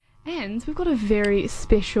And we've got a very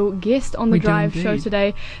special guest on the Drive show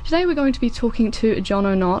today. Today we're going to be talking to John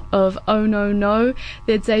O'Nott of Oh No No.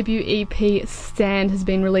 Their debut EP, Stand, has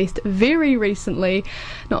been released very recently.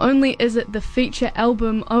 Not only is it the feature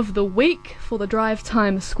album of the week for the Drive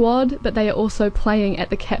Time squad, but they are also playing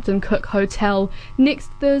at the Captain Cook Hotel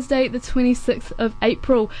next Thursday, the 26th of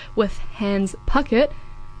April, with Hans Puckett.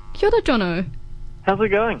 Kia ora, Jono. How's it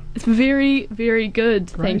going? It's very, very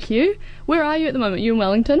good, Great. thank you. Where are you at the moment? You in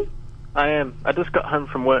Wellington? I am. I just got home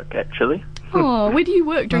from work, actually. Oh, where do you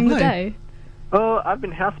work during the day? Oh, I've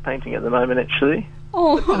been house painting at the moment, actually.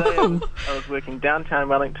 Oh, Today I was working downtown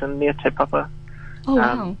Wellington near Te Papa. oh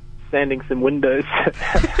wow. Sanding some windows.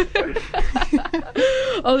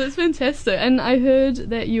 Oh, that's fantastic. And I heard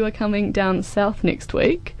that you are coming down south next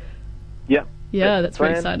week. Yep. Yeah, that's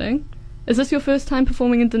very planned. exciting. Is this your first time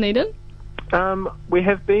performing in Dunedin? We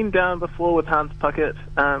have been down before with Hans Puckett.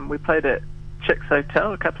 We played at Chick's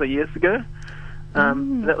Hotel a couple of years ago.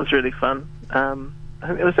 That was really fun. I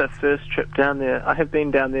think it was our first trip down there. I have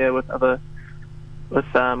been down there with another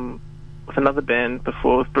band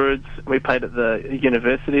before, with Broods. We played at the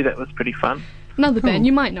university. That was pretty fun. Another Cool. band,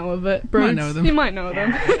 you might know of it. Broods. Might know them. You might know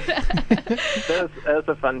them. That was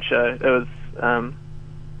a fun show.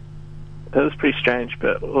 It was pretty strange,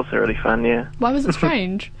 but also really fun. Yeah, Why was it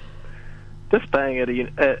strange? just playing at it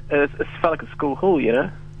felt like a school hall, you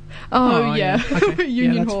know. Oh, Oh, yeah. yeah. Okay.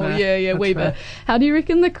 Union Yeah, that's Hall. fair. Yeah, That's wee fair. bit. How do you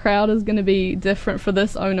reckon the crowd is going to be different for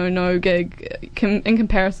this Oh No No gig in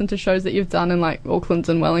comparison to shows that you've done in like Auckland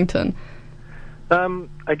and Wellington?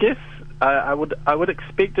 I guess I would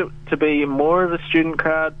expect it to be more of a student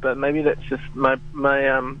crowd, but maybe that's just my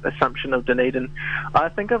assumption of Dunedin. I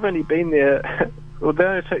think I've only been there. Well,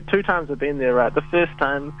 there are two times I've been there. Right, the first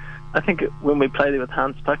time, I think when we played there with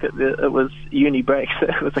Hans Puckett, it was uni break, so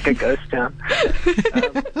it was like a ghost town.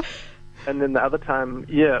 And then the other time,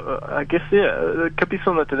 I guess it could be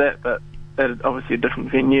similar to that, but at obviously a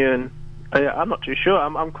different venue. And I'm not too sure.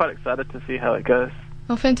 I'm quite excited to see how it goes.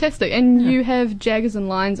 Oh, fantastic. And you have Jaggers and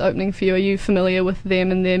Lines opening for you. Are you familiar with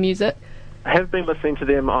them and their music? I have been listening to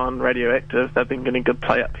them on Radioactive. They've been getting good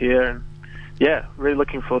play up here, and really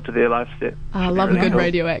looking forward to their live set. I love a really good cool.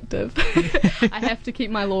 Radioactive. I have to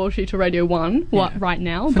keep my loyalty to Radio 1 right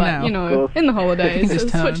now, For but, now. you know, Cool. in the holidays, This it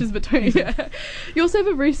time. switches between. Yeah. You also have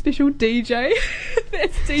a very special DJ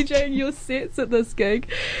that's DJing your sets at this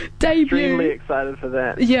gig. Extremely Debut. excited for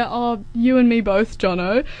that. Yeah, oh, you and me both,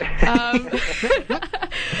 Jono.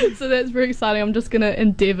 So that's very exciting. I'm just going to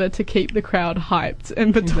endeavour to keep the crowd hyped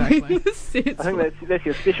in between Exactly. the sets. I think that's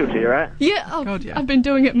your specialty, right? Yeah, God, yeah. I've been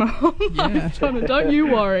doing it my whole Yeah. life, Jono, don't you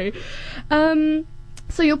worry.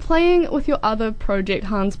 So you're playing with your other project,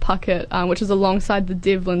 Hans Puckett, which is alongside the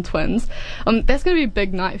Devlin Twins. That's going to be a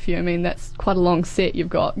big night for you. I mean, that's quite a long set you've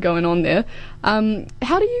got going on there.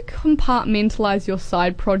 How do you compartmentalise your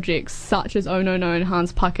side projects, such as Oh No No and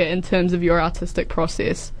Hans Puckett, in terms of your artistic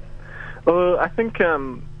process? Well, I think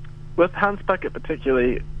with Hans Puckett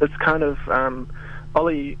particularly, it's kind of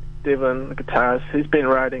Ollie Devlin, the guitarist, who's been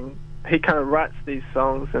writing. He kind of writes these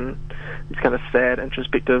songs and these kind of sad,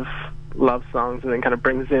 introspective love songs, and then kind of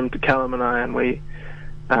brings them to Callum and I, and we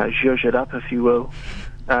zhuzh it up, if you will,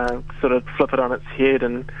 sort of flip it on its head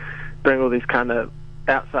and bring all these kind of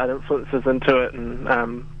outside influences into it and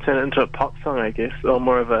turn it into a pop song, I guess, or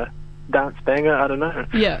more of a dance banger. I don't know.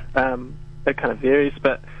 Yeah. It kind of varies,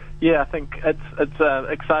 but I think it's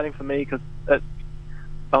exciting for me because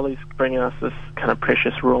Ollie's bringing us this kind of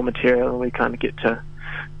precious raw material, and we kind of get to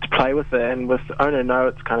play with it. And with Oh No No,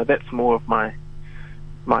 it's kind of, that's more of my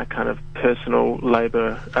kind of personal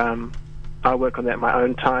labour. I work on that in my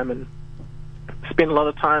own time and spend a lot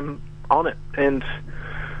of time on it, and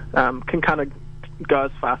can kind of go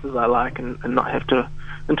as fast as I like and not have to,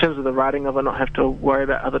 in terms of the writing of it, not have to worry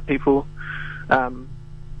about other people,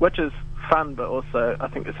 which is fun, but also I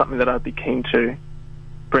think it's something that I'd be keen to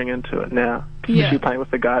bring into it now. Yeah. Especially playing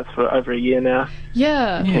with the guys for over a year now.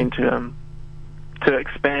 Yeah. Keen to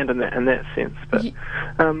expand in that sense. But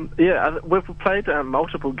we've played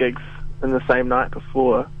multiple gigs in the same night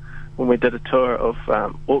before, when we did a tour of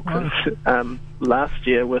Auckland last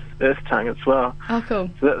year with Earth Tongue as well. Oh, cool.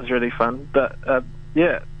 So that was really fun. But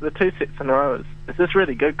the two sets in a row is just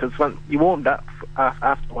really good, because once you warmed up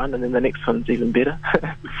after one, and then the next one's even better.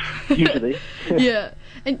 Usually. Yeah.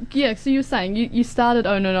 And so you were saying you started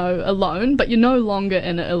Oh No No alone, but you're no longer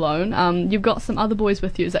in it alone. You've got some other boys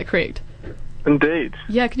with you, is that correct? Indeed.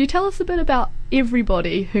 Yeah, could you tell us a bit about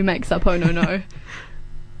everybody who makes up Oh No No?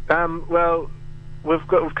 Well, we've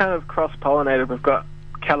kind of cross-pollinated. We've got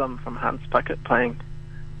Callum from Hans Puckett playing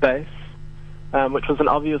bass, which was an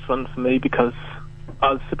obvious one for me because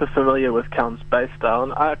I was super familiar with Callum's bass style,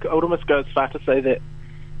 and I would almost go as far to say that,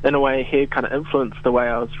 in a way, he kind of influenced the way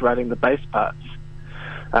I was writing the bass parts.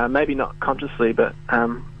 Maybe not consciously, but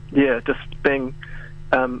just being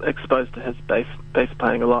exposed to his bass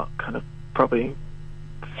playing a lot kind of probably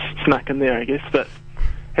snuck in there, I guess. But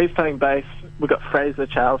he's playing bass. We've got Fraser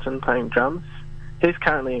Charlton playing drums. He's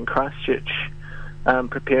currently in Christchurch,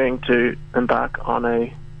 preparing to embark on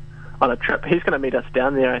a trip. He's going to meet us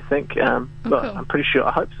down there, I think. Well, cool. I'm pretty sure.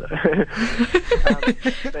 I hope so.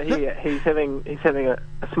 But he's having a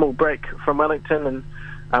small break from Wellington, and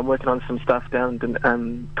I'm working on some stuff down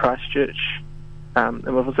in Christchurch. And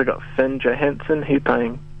we've also got Finn Johansson. He's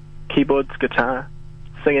playing keyboards, guitar,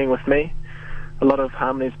 singing with me. A lot of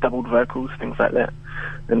harmonies, doubled vocals, things like that.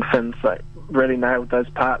 And Finn's really nailed those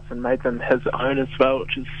parts and made them his own as well,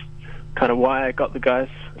 which is kind of why I got the guys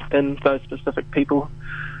in, those specific people.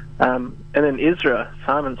 And then Ezra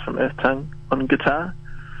Simons from Earth Tongue on guitar,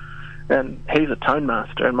 and he's a tone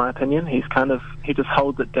master in my opinion. He just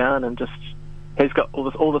holds it down, and he's got all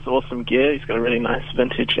this awesome gear. He's got a really nice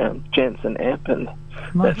vintage Jansen amp, and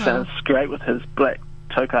that sounds great with his black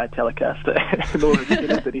Tokai Telecaster and all the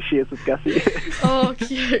gears that he shares with Gussie. Oh,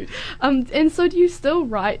 cute. And so do you still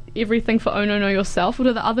write everything for Oh No No yourself, or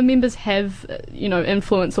do the other members have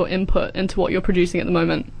influence or input into what you're producing at the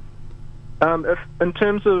moment? If in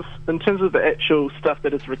terms of the actual stuff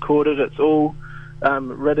that is recorded, it's all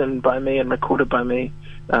written by me and recorded by me,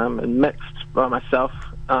 and mixed by myself.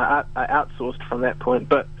 I outsourced from that point,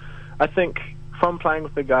 but I think from playing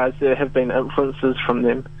with the guys, there have been influences from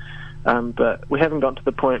them, but we haven't gotten to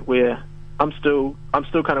the point where I'm still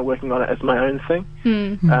kind of working on it as my own thing,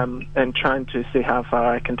 and trying to see how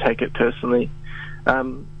far I can take it personally,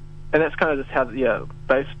 and that's kind of just how,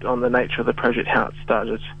 based on the nature of the project, how it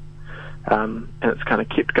started. And it's kind of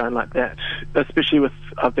kept going like that, especially with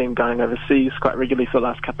I've been going overseas quite regularly for the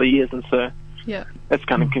last couple of years, and so it's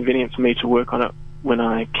kind of convenient for me to work on it when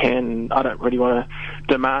I can. I don't really want to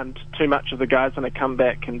demand too much of the guys when I come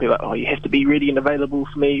back and be like, oh, you have to be ready and available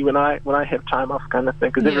for me when I have time off, kind of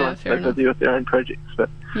thing, because everyone's so busy with their own projects.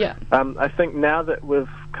 But I think now that we've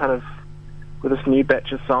kind of, with this new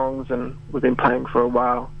batch of songs and we've been playing for a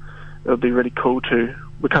while, it'll be really cool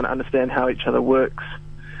we kind of understand how each other works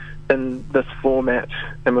in this format,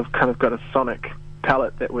 and we've kind of got a sonic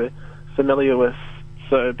palette that we're familiar with,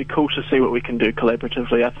 so it'd be cool to see what we can do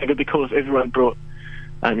collaboratively. I think it'd be cool if everyone brought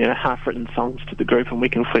half-written songs to the group and we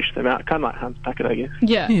can flesh them out, kind of like Hans Puckett, I guess.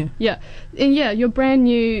 Yeah. And your brand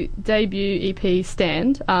new debut EP,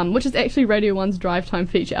 Stand, which is actually Radio 1's Drive Time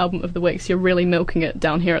feature album of the week, so you're really milking it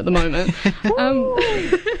down here at the moment.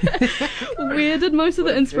 Where did most of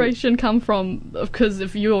the inspiration come from? Because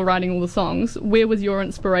if you were writing all the songs, where was your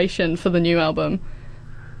inspiration for the new album?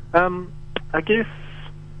 I guess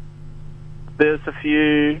there's a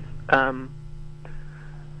few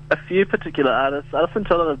particular artists. I listened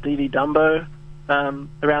to a lot of Dee Dumbo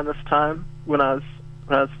around this time when I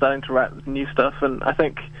was starting to write new stuff, and I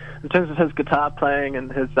think in terms of his guitar playing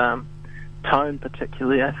and his tone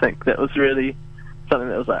particularly, I think that was really something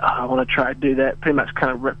that was like, I want to try to do that, pretty much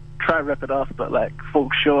kind of rip it off, but like fall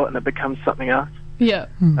short and it becomes something else. Things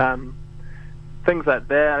like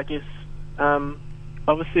that, I guess.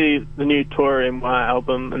 Obviously the new Tour NY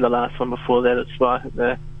album and the last one before that as well, I think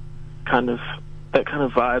that kind of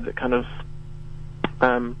vibe, that kind of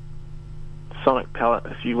sonic palette,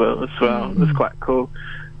 if you will, as well, was quite cool.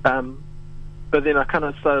 But then I kind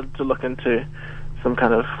of started to look into some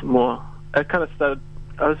kind of more, I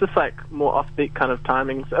was just like more offbeat kind of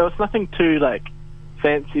timings. It was nothing too like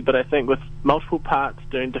fancy, but I think with multiple parts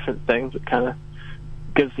doing different things, it kind of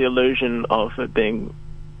gives the illusion of it being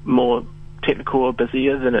more technical or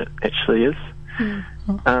busier than it actually is.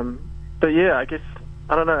 But yeah, I guess,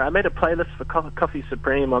 I don't know, I made a playlist for Coffee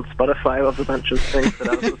Supreme on Spotify of a bunch of things that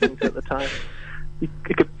I was listening to at the time. You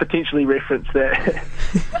could potentially reference that.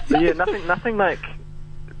 But yeah, nothing like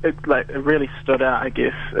it really stood out, I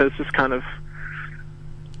guess. It was just kind of,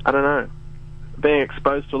 I don't know, being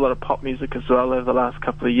exposed to a lot of pop music as well over the last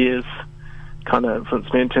couple of years kind of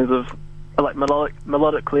influenced me in terms of like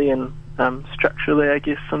melodically and structurally, I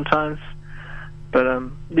guess, sometimes. But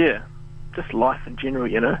yeah, just life in general,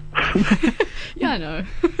 you know. Yeah, I know.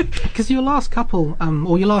 Because your last couple,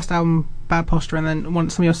 or your last album, Bad Posture, and then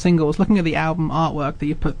some of your singles, looking at the album artwork that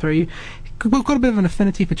you put through, we've got a bit of an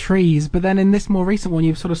affinity for trees, but then in this more recent one,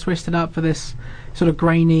 you've sort of switched it up for this sort of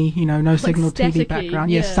grainy, no signal like TV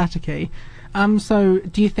background. Yeah, staticky. So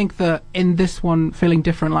do you think that in this one, feeling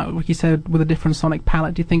different, like you said, with a different sonic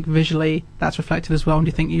palette, do you think visually that's reflected as well, and do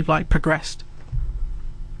you think you've progressed?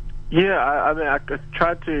 Yeah, I mean, I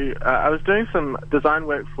tried to. I was doing some design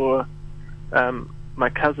work for my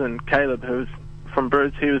cousin Caleb, who's from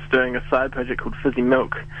Bruce, he was doing a side project called Fizzy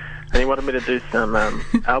Milk, and he wanted me to do some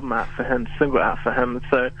album art for him, single art for him.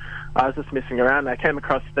 So I was just messing around, and I came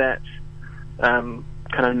across that kind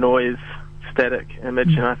of noise, static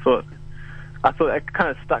image, and I thought that kind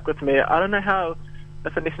of stuck with me. I don't know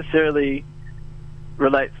if it necessarily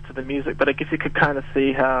relates to the music, but I guess you could kind of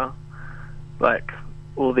see how, like,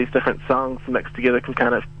 all these different songs mixed together can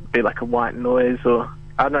kind of be like a white noise, or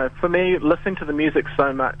I don't know. For me, listening to the music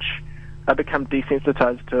so much, I become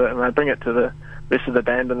desensitized to it, and I bring it to the rest of the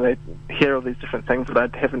band, and they hear all these different things that I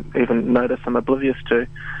haven't even noticed, I'm oblivious to.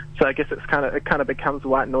 So I guess it kind of becomes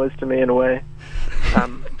white noise to me in a way.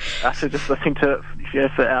 After just listening to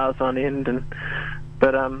it for hours on end,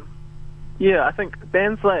 but I think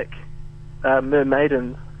bands like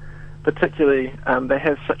Mermaidens, particularly, they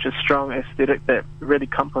have such a strong aesthetic that really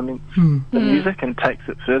complements the music and takes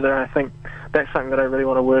it further. I think that's something that I really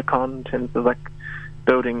want to work on in terms of like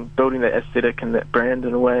building that aesthetic and that brand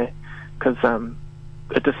in a way, because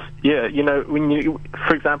it just,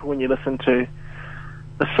 for example, when you listen to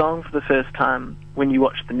a song for the first time, when you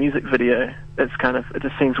watch the music video, it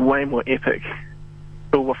just seems way more epic,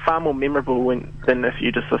 or far more memorable than if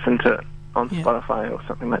you just listen to it on Spotify or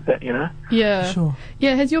something like that, Yeah. Sure.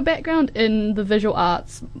 Yeah, has your background in the visual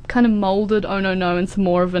arts kind of moulded Oh No No into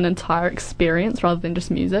more of an entire experience rather than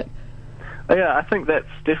just music? Yeah, I think that's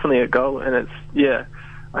definitely a goal, and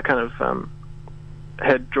I kind of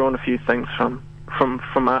had drawn a few things from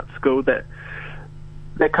art school, that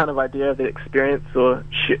kind of idea of the experience, or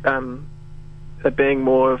it being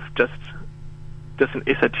more of just an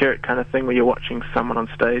esoteric kind of thing where you're watching someone on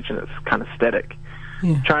stage and it's kind of static.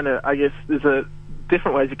 Yeah. I guess there's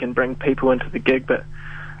different ways you can bring people into the gig, but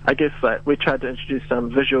I guess like we tried to introduce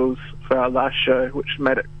some visuals for our last show, which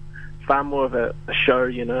made it far more of a show,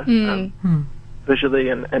 visually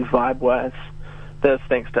and vibe-wise. That was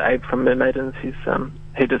thanks to Abe from Mermaidens. He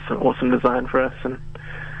did some awesome design for us and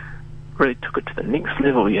really took it to the next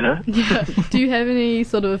level, Yeah. Do you have any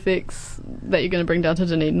sort of effects that you're going to bring down to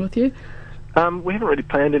Dunedin with you? We haven't really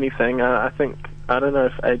planned anything. I don't know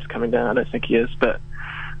if Abe's coming down. I don't think he is, but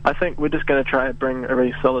I think we're just going to try and bring a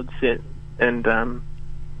really solid set and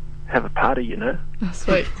have a party, Oh,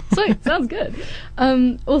 sweet. Sounds good.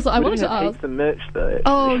 Also, I wanted to ask... some merch, though. Actually.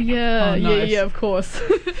 Oh, yeah. Oh, nice. Yeah, of course.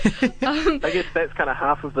 I guess that's kind of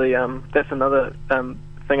half of the... that's another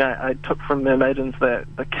thing I took from Mermaidens,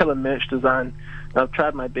 the killer merch design. I've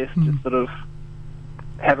tried my best to sort of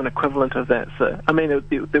have an equivalent of that. So, I mean,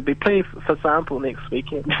 there'll be plenty for sample next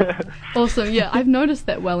weekend. Awesome, yeah. I've noticed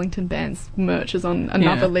that Wellington Band's merch is on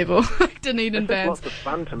another level. Dunedin Band's. Lots of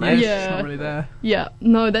fun to make. Yeah. It's not really there. Yeah,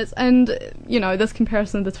 no, this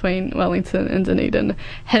comparison between Wellington and Dunedin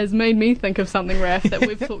has made me think of something, Raph, that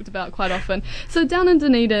we've talked about quite often. So down in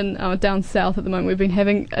Dunedin, down south at the moment, we've been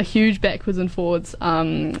having a huge backwards and forwards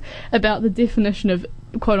about the definition of,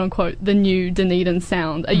 quote-unquote, the new Dunedin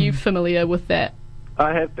sound. Are you familiar with that?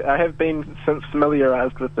 I have been since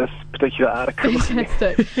familiarised with this particular article.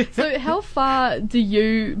 Fantastic. So how far do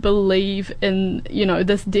you believe in,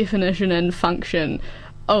 this definition and function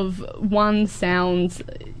of one sound,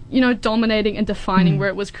 dominating and defining where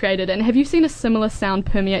it was created? And have you seen a similar sound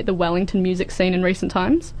permeate the Wellington music scene in recent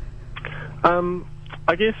times?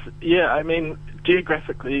 I guess, yeah. I mean,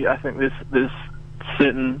 geographically, I think there's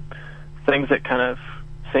certain things that kind of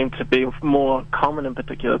seem to be more common in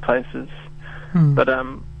particular places. But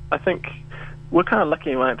I think we're kind of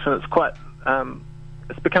lucky in Wellington. It's quite,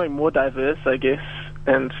 it's becoming more diverse, I guess,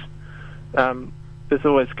 and there's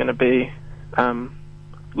always going to be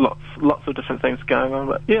lots of different things going on.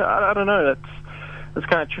 But yeah, I don't know. It's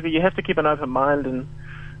kind of tricky. You have to keep an open mind, and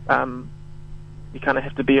you kind of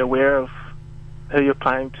have to be aware of who you're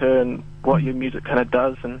playing to and what your music kind of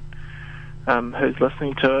does, and who's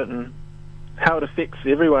listening to it, and how it affects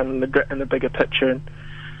everyone in the bigger picture, and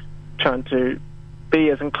trying to be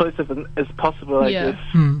as inclusive as possible, I guess.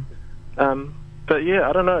 But yeah,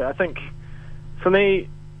 I don't know. I think for me,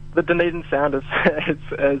 the Dunedin sound is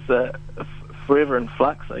forever in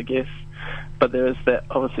flux, I guess. But there is that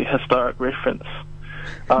obviously historic reference.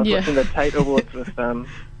 I was watching the Tate Awards with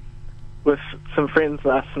some friends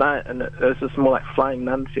last night, and it was just more like Flying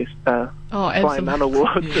Nun Fest, Flying Nun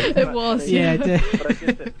Awards. It was, yeah. But I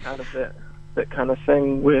guess it's kind of that kind of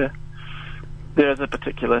thing where there is a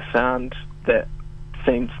particular sound that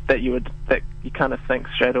seems that you kind of think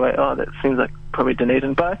straight away, oh, that seems like probably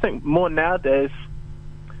Dunedin. But I think more nowadays,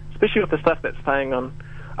 especially with the stuff that's playing on,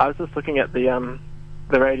 I was just looking at the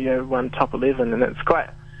Radio 1 Top 11, and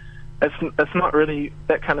it's not really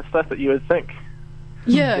that kind of stuff that you would think.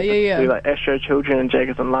 Yeah. Like Astro Children and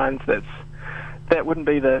Jaggers and Lines, that wouldn't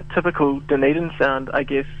be the typical Dunedin sound, I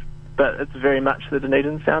guess, but it's very much the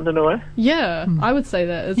Dunedin sound in a way. Yeah, I would say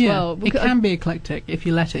that as well. It can be eclectic if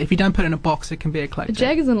you let it. If you don't put it in a box, it can be eclectic.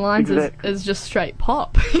 Jaggers and Lines is just straight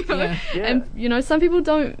pop. You know? Yeah. And some people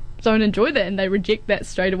don't enjoy that, and they reject that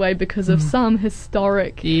straight away because of some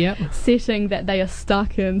historic setting that they are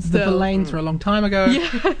stuck in still. The Verlaines were a long time ago.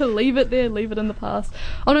 Yeah, leave it there, leave it in the past.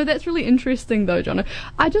 Oh no, that's really interesting though, Jono.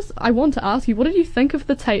 I want to ask you, what did you think of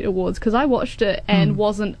the Tate Awards? Because I watched it and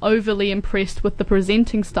wasn't overly impressed with the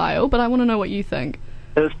presenting style, but I want to know what you think.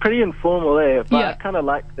 It was pretty informal there, but I kind of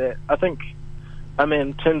liked that. I think,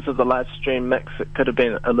 in terms of the live stream mix, it could have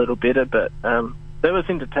been a little better, but that was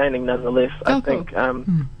entertaining nonetheless. I think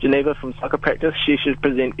Geneva from Soccer Practice, she should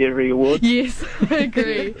present every award. Yes, I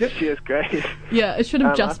agree. She is great. Yeah, it should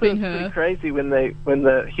have just been her. It was pretty crazy when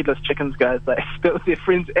the Headless Chickens guys spilled their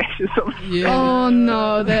friends' ashes on. Yeah. Oh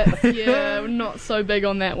no, we're not so big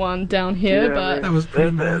on that one down here, but that was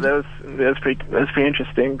pretty. That was pretty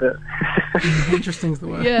interesting. But interesting's the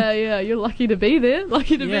word. Yeah, you're lucky to be there,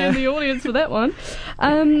 lucky to be in the audience for that one.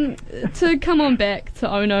 To come on back to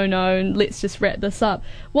Oh No No, and let's just wrap this up.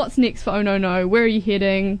 What's next for Oh No No? Where are you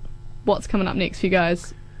heading? What's coming up next for you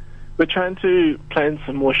guys? We're trying to plan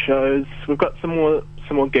some more shows. We've got some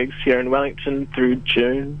more gigs here in Wellington through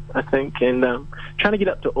June, I think, and trying to get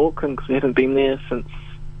up to Auckland because we haven't been there since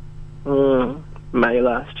May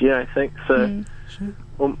last year, I think. So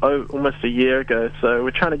almost a year ago. So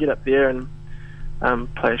we're trying to get up there and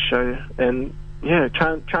play a show, and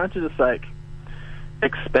trying to just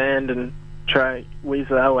expand and try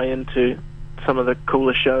weasel our way into some of the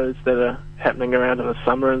cooler shows that are happening around in the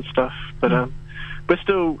summer and stuff. But we're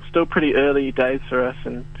still pretty early days for us,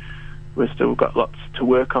 and we've still got lots to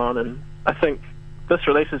work on. And I think this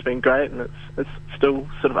release has been great, and it's still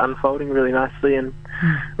sort of unfolding really nicely, and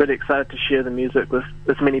really excited to share the music with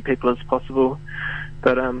as many people as possible.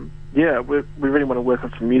 But we really want to work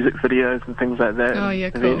on some music videos and things like that. Cool.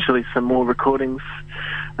 Eventually some more recordings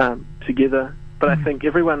together. But I think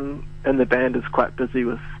everyone in the band is quite busy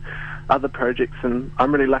with other projects, and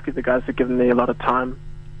I'm really lucky the guys have given me a lot of time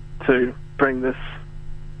to bring this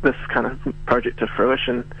kind of project to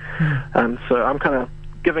fruition. So I'm kind of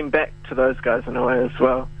giving back to those guys in a way as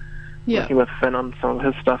well. Working with Finn on some of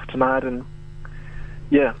his stuff tonight, and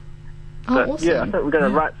awesome. I think we're going to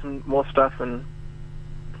write some more stuff, and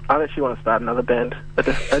I actually want to start another band,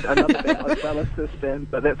 another band as well as this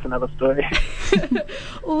band, but that's another story.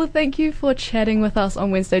 Well, thank you for chatting with us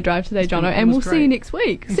on Wednesday Drive today, Jono, and we'll see you next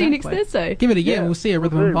week. Exactly. See you next Thursday. Give it a year, and we'll see a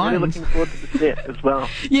Rhythm and Vines. Really looking forward to the set as well.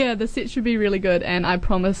 Yeah, the set should be really good, and I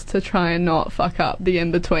promise to try and not fuck up the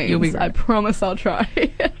in-betweens. I promise I'll try.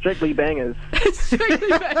 Strictly bangers. Strictly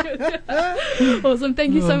bangers. Awesome.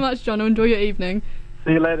 Thank you so much, Jono. Enjoy your evening.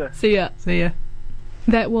 See you later. See ya.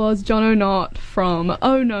 That was Jono Knott from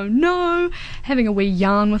Oh No No, having a wee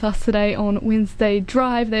yarn with us today on Wednesday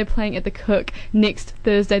Drive. They're playing at the Cook next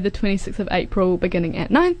Thursday, the 26th of April, beginning at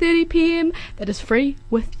 9:30 p.m. That is free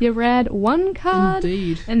with your Rad 1 card.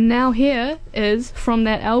 Indeed. And now here is, from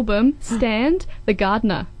that album, Stand, The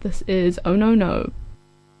Gardener. This is Oh No No.